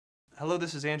Hello,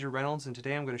 this is Andrew Reynolds, and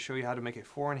today I'm going to show you how to make a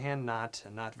four-in-hand knot, a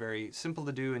knot very simple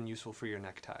to do and useful for your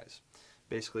neckties.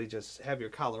 Basically, just have your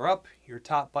collar up, your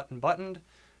top button buttoned,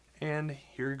 and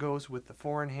here goes with the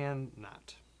four-in-hand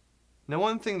knot. Now,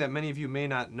 one thing that many of you may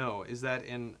not know is that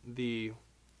in the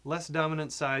less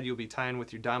dominant side, you'll be tying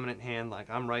with your dominant hand. Like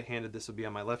I'm right-handed, this will be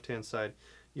on my left-hand side.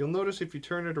 You'll notice if you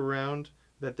turn it around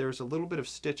that there's a little bit of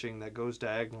stitching that goes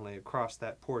diagonally across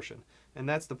that portion, and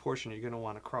that's the portion you're going to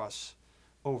want to cross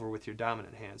over with your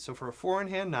dominant hand. So for a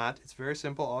four-in-hand knot, it's very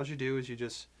simple. All you do is you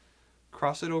just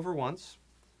cross it over once,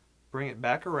 bring it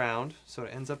back around so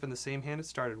it ends up in the same hand it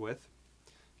started with,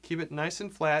 keep it nice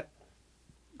and flat,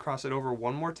 cross it over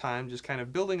one more time, just kind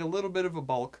of building a little bit of a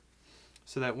bulk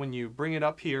so that when you bring it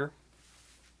up here,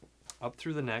 up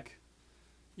through the neck,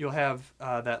 you'll have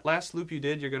that last loop you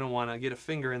did. You're going to want to get a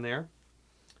finger in there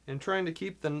and trying to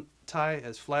keep the tie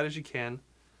as flat as you can,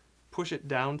 push it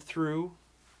down through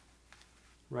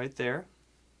right there.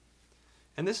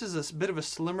 And this is a bit of a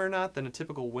slimmer knot than a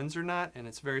typical Windsor knot, and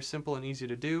it's very simple and easy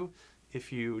to do.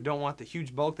 If you don't want the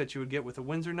huge bulk that you would get with a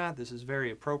Windsor knot, this is very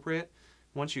appropriate.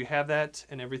 Once you have that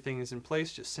and everything is in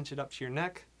place, just cinch it up to your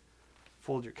neck,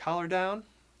 fold your collar down,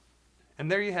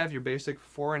 and there you have your basic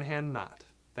four-in-hand knot.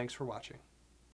 Thanks for watching.